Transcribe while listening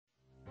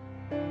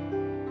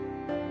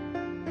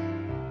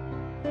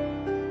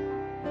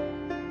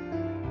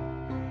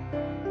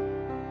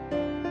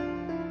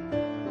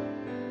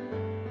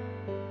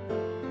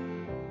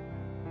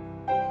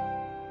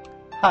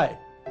Hi,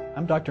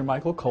 I'm Dr.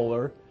 Michael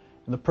Kohler,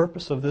 and the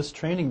purpose of this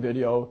training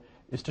video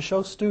is to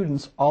show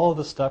students all of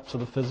the steps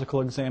of the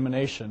physical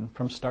examination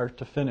from start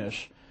to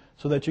finish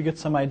so that you get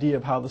some idea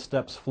of how the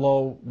steps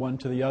flow one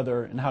to the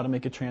other and how to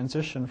make a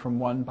transition from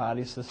one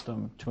body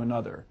system to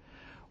another.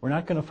 We're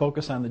not going to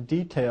focus on the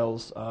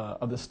details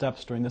of the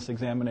steps during this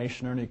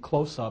examination or any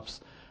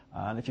close-ups,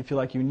 and if you feel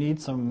like you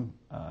need some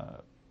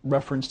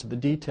reference to the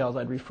details,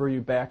 I'd refer you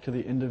back to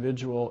the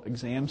individual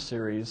exam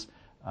series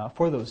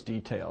for those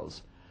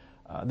details.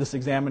 This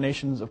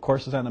examination, of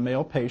course, is on a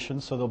male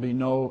patient, so there'll be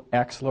no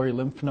axillary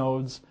lymph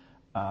nodes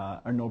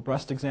or no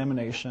breast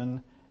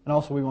examination, and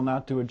also we will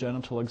not do a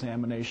genital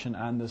examination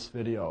on this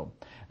video.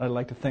 And I'd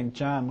like to thank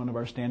John, one of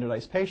our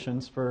standardized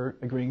patients, for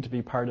agreeing to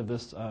be part of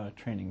this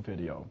training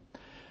video.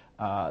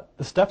 The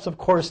steps, of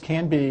course,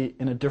 can be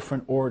in a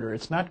different order.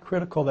 It's not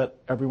critical that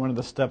every one of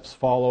the steps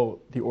follow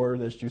the order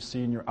that you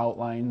see in your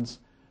outlines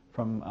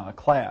from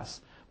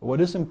class. But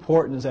what is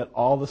important is that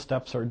all the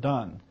steps are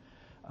done.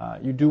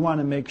 You do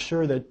want to make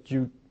sure that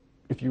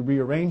if you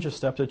rearrange a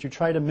step, that you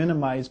try to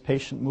minimize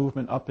patient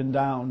movement up and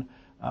down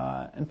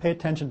and pay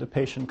attention to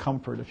patient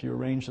comfort if you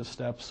arrange the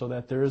steps so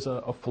that there is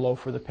a flow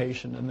for the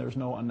patient and there's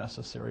no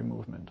unnecessary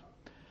movement.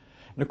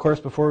 And of course,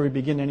 before we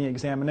begin any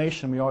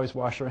examination, we always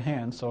wash our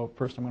hands, so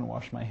first I'm going to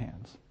wash my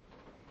hands.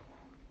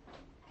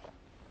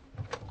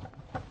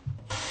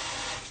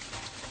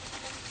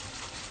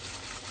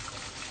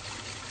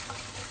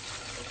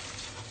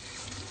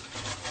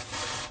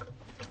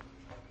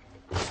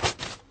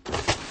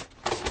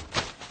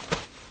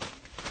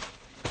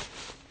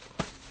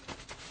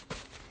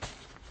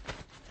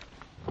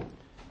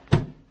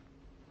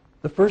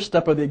 The first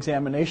step of the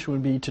examination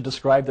would be to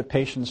describe the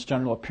patient's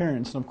general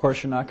appearance. And of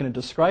course, you're not going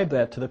to describe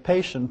that to the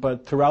patient,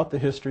 but throughout the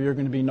history, you're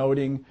going to be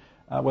noting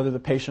whether the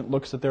patient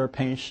looks at their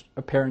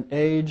apparent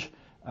age,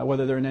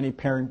 whether they're in any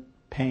apparent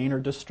pain or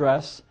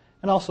distress,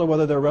 and also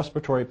whether their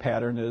respiratory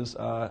pattern is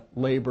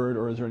labored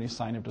or is there any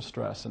sign of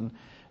distress. And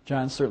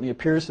John certainly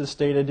appears his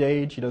stated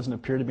age. He doesn't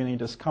appear to be any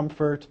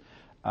discomfort.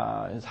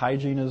 His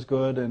hygiene is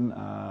good, and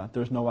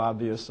there's no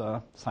obvious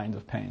signs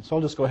of pain. So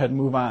I'll just go ahead and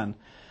move on.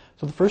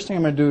 So the first thing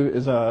I'm going to do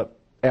is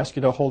ask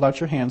you to hold out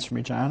your hands for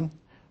me, John. I'm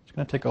just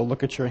going to take a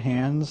look at your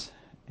hands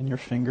and your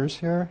fingers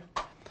here.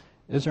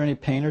 Is there any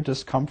pain or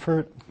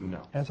discomfort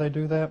as I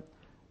do that?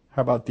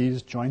 How about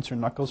these joints or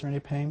knuckles or any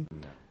pain?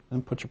 No.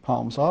 Then put your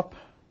palms up.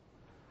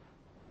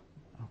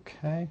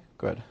 Okay,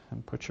 good.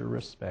 And put your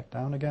wrists back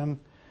down again.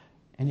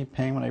 Any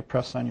pain when I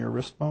press on your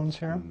wrist bones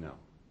here? No.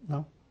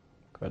 No?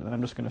 Good. And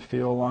I'm just going to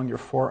feel along your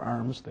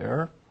forearms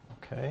there.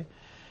 Okay.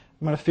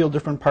 I'm going to feel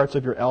different parts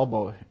of your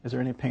elbow. Is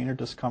there any pain or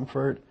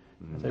discomfort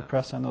as I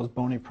press on those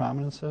bony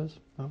prominences?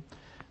 No? I'm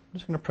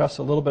just going to press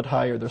a little bit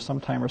higher. There's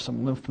sometimes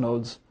some lymph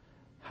nodes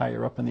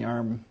higher up in the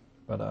arm,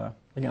 but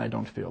again, I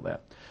don't feel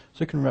that.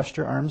 So you can rest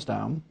your arms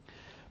down.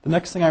 The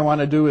next thing I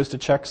want to do is to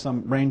check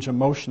some range of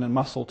motion and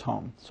muscle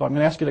tone. So I'm going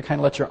to ask you to kind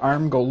of let your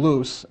arm go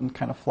loose and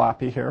kind of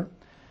floppy here.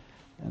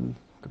 And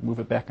move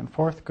it back and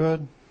forth.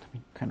 Good.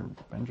 Kind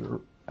of bend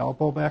your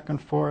elbow back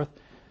and forth.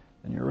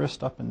 Then your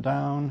wrist up and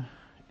down.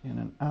 In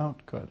and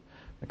out, good.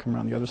 I come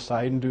around the other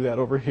side and do that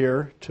over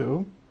here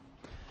too.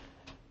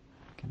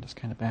 Again, just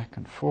kind of back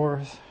and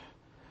forth.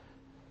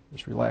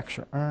 Just relax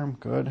your arm,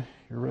 good.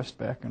 Your wrist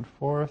back and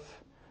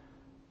forth,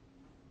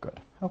 good.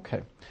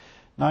 Okay.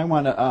 Now I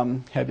want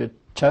to have you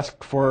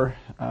check for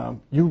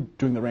you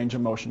doing the range of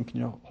motion.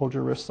 Can you hold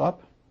your wrists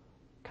up,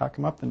 cock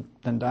them up,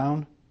 then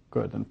down,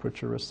 good. Then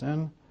put your wrists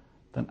in,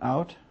 then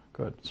out,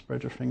 good.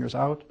 Spread your fingers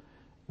out,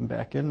 and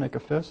back in, make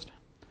a fist,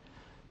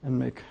 and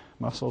make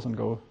muscles and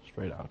go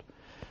straight out.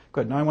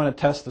 Good. Now I want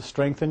to test the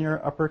strength in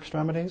your upper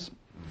extremities.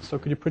 So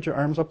could you put your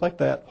arms up like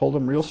that, hold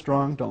them real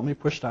strong, don't let me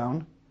push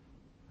down.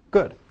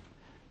 Good.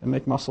 And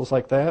make muscles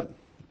like that,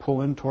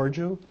 pull in towards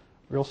you,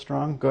 real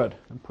strong, good.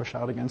 And push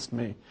out against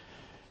me.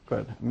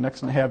 Good.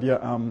 Next I'm going to have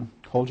you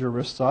hold your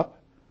wrists up.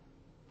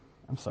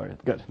 I'm sorry,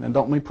 good. And then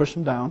don't let me push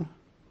them down,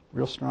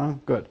 real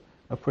strong, good.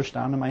 Now push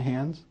down to my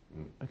hands.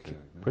 Okay.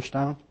 Push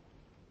down,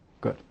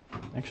 good.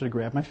 Actually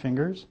grab my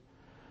fingers,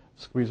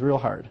 squeeze real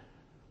hard.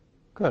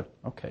 Good,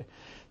 okay.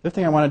 The other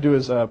thing I want to do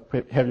is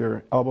have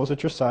your elbows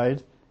at your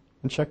side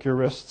and check your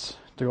wrists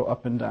to go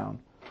up and down.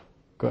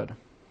 Good.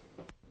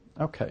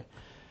 Okay.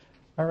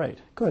 All right,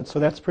 good. So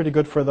that's pretty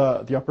good for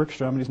the upper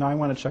extremities. Now I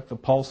want to check the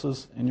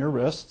pulses in your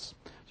wrists.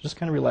 So just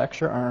kind of relax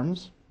your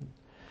arms.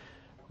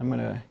 I'm going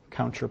to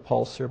count your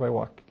pulse here by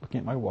looking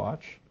at my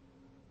watch.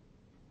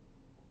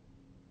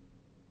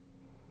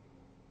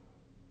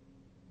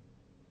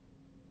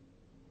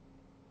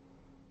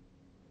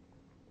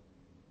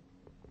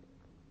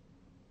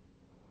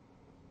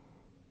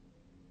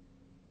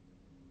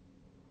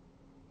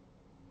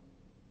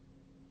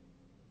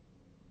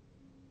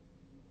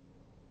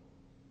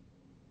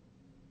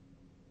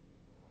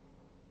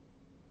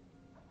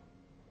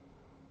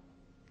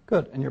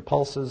 Good, and your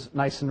pulse is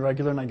nice and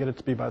regular, and I get it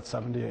to be about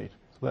 78,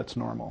 so that's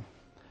normal.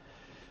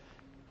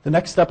 The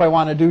next step I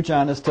want to do,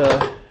 John, is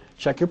to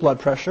check your blood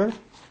pressure.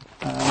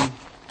 You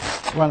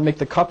want to make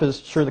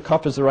sure the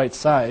cup is the right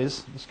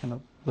size. Just kind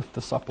of lift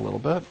this up a little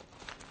bit.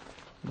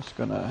 I'm just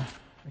going to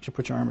actually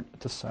put your arm at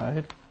the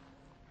side.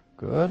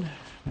 Good.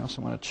 I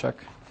also want to check.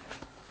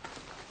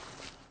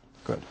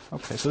 Good.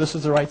 Okay, so this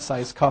is the right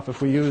size cuff.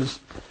 If we use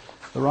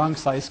the wrong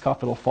size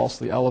cuff, it'll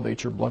falsely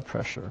elevate your blood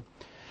pressure.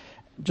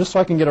 Just so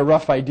I can get a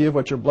rough idea of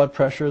what your blood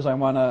pressure is, I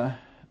want to,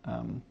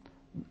 I'm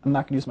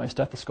not going to use my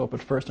stethoscope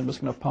at first. I'm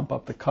just going to pump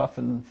up the cuff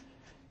and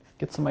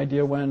get some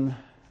idea when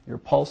your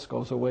pulse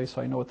goes away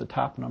so I know what the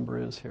top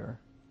number is here.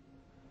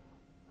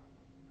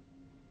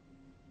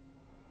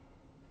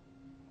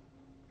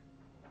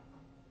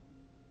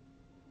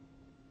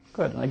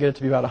 Good. And I get it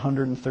to be about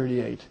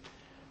 138,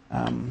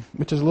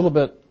 which is a little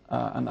bit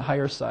on the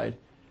higher side.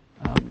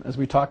 As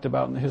we talked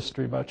about in the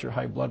history about your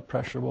high blood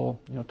pressure, we'll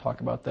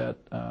talk about that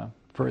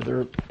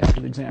further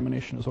after the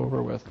examination is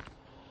over with.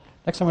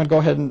 Next, I'm going to go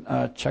ahead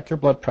and check your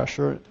blood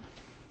pressure.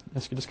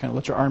 You just kind of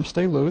let your arm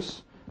stay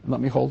loose and let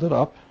me hold it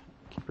up.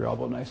 Keep your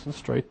elbow nice and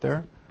straight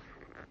there.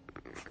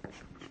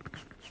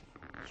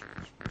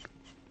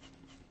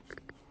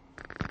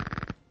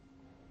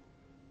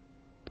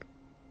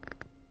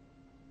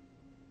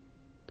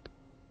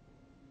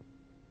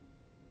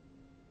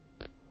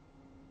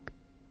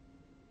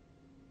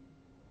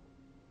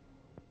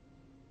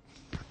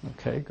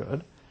 Okay,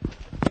 good.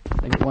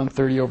 I get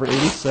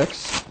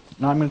 130/86.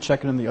 Now I'm going to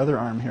check it in the other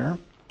arm here.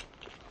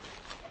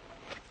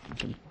 I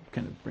can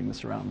kind of bring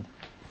this around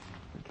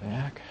the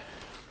back.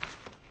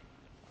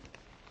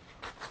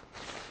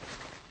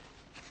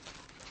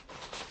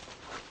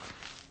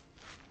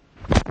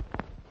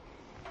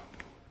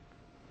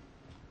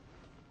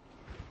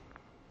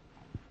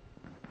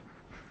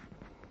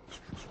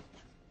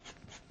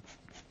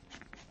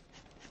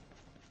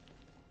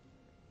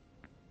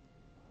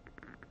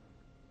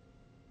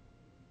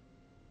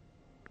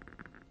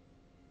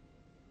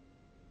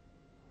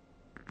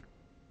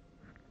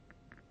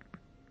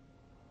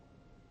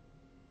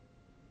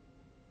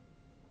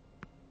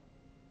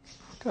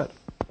 Good.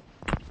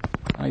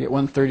 I get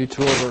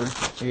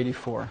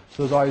 132/84.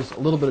 So there's always a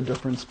little bit of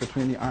difference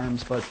between the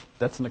arms, but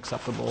that's an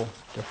acceptable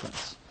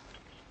difference.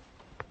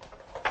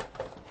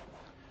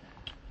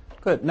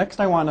 Good. Next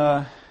I want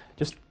to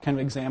just kind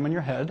of examine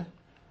your head.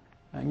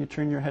 And you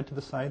turn your head to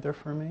the side there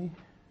for me.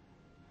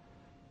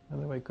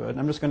 Other way, good. And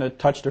I'm just going to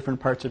touch different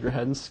parts of your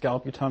head and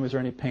scalp. You tell me, is there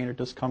any pain or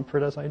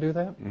discomfort as I do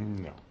that?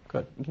 No.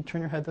 Good. You can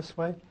turn your head this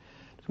way.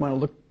 Just want to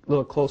look a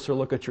little closer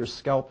look at your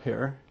scalp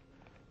here.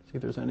 See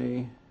if there's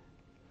any.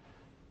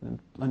 And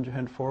lunge your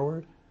head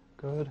forward.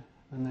 Good.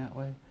 And that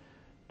way.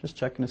 Just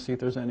checking to see if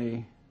there's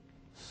any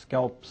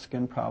scalp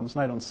skin problems.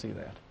 And I don't see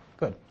that.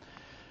 Good.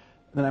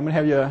 Then I'm going to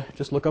have you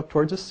just look up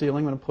towards the ceiling.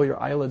 I'm going to pull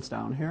your eyelids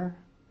down here.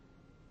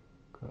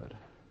 Good.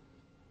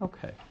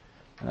 Okay.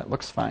 And that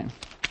looks fine.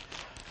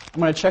 I'm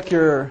going to check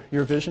your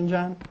vision,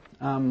 John.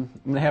 I'm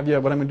going to have you,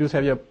 what I'm going to do is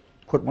have you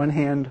put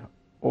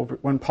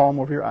one palm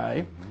over your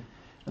eye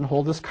and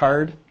hold this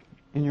card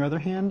in your other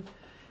hand.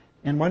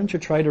 And why don't you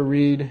try to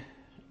read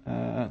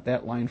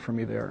that line for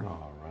me there.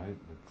 All right.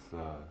 It's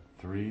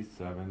 3,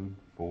 7,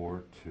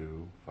 4,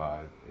 2,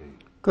 5, 8.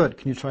 Good.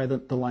 Can you try the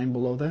line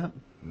below that?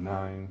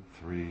 9,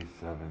 3,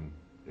 7,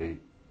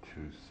 8,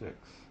 2, 6.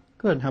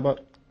 Good. How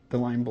about the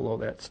line below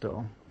that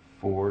still?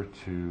 4,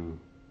 2,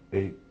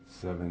 8,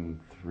 7,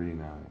 3,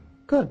 9.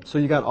 Good. So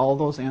you got all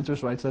those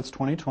answers right. So that's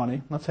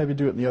 20/20. Let's have you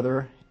do it in the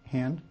other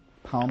hand.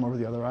 Palm over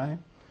the other eye.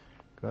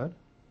 Good.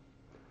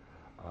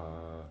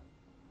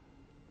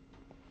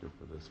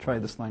 Try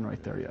this line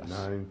right there, yes.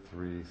 9,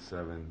 3,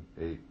 7,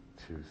 8,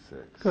 2,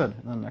 6. Good.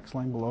 And the next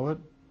line below it.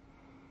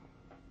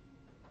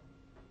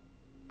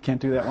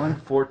 Can't do that one?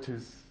 4, 2,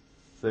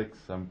 6.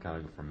 I'm kind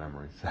of good from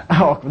memory.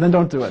 Oh, then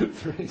don't do it.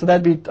 So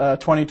that'd be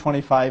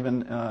 20/25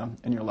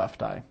 in your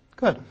left eye.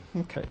 Good.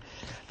 Okay.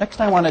 Next,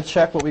 I want to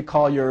check what we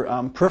call your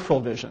peripheral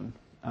vision.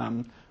 So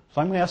I'm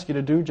going to ask you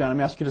to do, John, I'm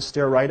going to ask you to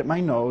stare right at my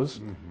nose.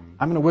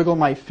 I'm going to wiggle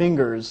my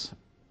fingers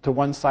to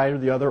one side or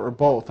the other or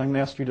both. I'm going to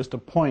ask you just to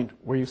point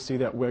where you see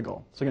that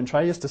wiggle. So you can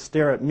try just to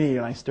stare at me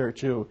and I stare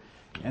at you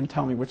and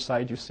tell me which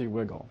side you see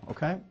wiggle.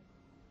 Okay?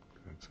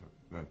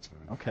 That side.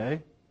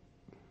 Okay.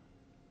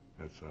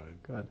 That side.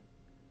 Good.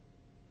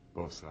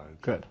 Both sides.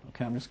 Good.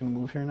 Okay, I'm just going to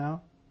move here now.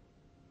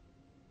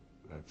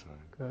 That side.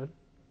 Good.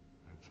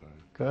 That side.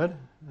 Good.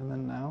 And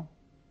then now?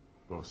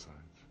 Both sides.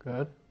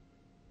 Good.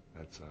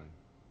 That side.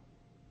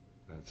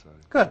 That side.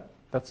 Good.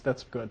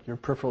 That's good. Your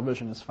peripheral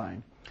vision is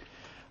fine.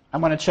 I'm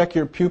going to check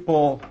your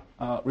pupil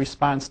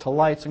response to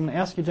light. So I'm going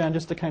to ask you, John,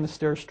 just to kind of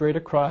stare straight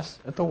across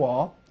at the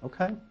wall.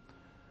 Okay?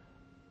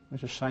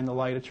 Just shine the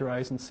light at your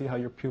eyes and see how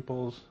your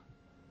pupils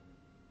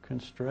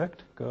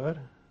constrict. Good.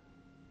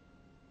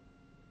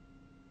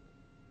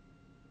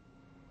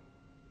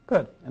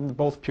 Good. And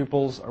both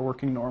pupils are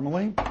working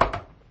normally.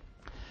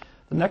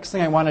 The next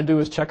thing I want to do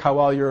is check how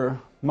well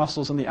your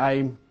muscles in the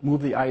eye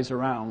move the eyes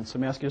around. So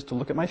I'm asking you just to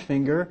look at my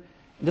finger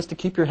and just to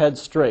keep your head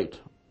straight.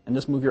 And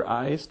just move your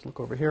eyes to look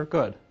over here.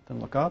 Good. Then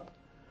look up.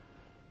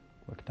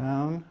 Look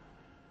down.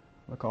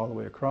 Look all the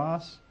way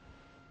across.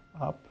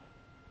 Up.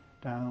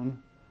 Down.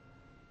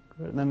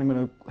 Good. And then I'm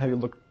going to have you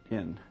look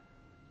in.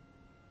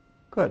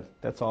 Good.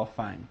 That's all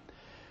fine.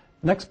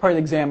 Next part of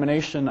the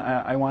examination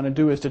I want to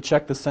do is to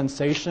check the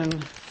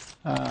sensation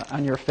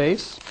on your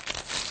face.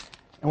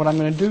 And what I'm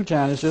going to do,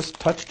 John, is just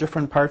touch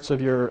different parts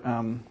of your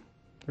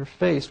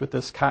face with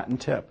this cotton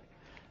tip.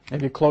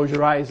 Maybe close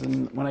your eyes,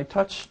 and when I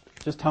touch,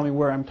 just tell me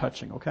where I'm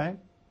touching, okay?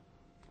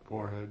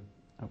 Forehead.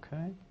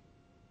 Okay.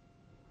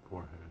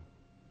 Forehead.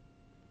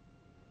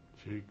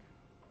 Cheek.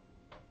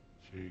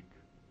 Cheek.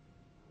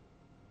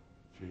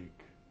 Cheek.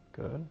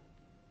 Good.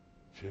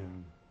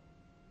 Chin.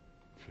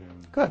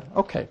 Chin. Good.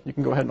 Okay. You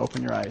can go ahead and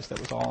open your eyes. That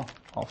was all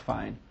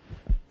fine.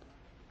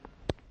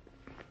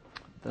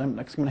 Then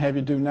next I'm going to have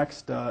you do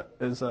next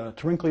is to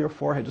wrinkle your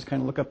forehead. Just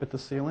kind of look up at the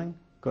ceiling.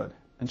 Good.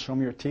 And show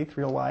me your teeth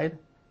real wide.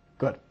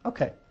 Good.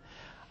 Okay.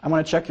 I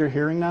want to check your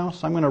hearing now,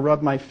 so I'm going to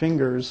rub my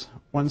fingers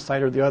one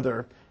side or the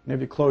other, and if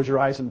you close your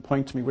eyes and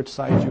point to me which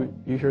side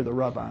you hear the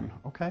rub on,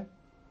 okay?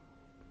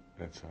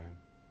 That side.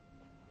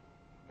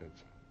 That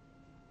side.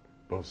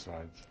 Both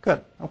sides.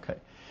 Good, okay.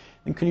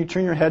 And can you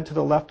turn your head to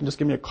the left and just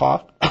give me a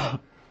cough?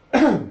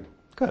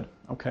 Good,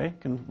 okay. You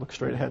can look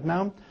straight ahead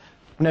now. I'm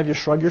going to have you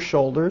shrug your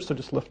shoulders, so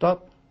just lift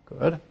up.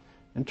 Good.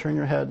 And turn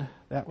your head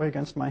that way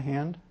against my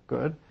hand.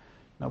 Good.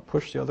 Now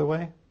push the other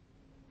way.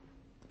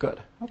 Good.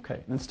 Okay.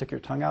 And then stick your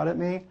tongue out at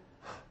me.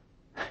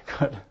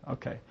 Good.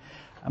 Okay.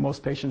 And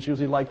most patients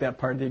usually like that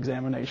part of the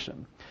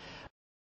examination.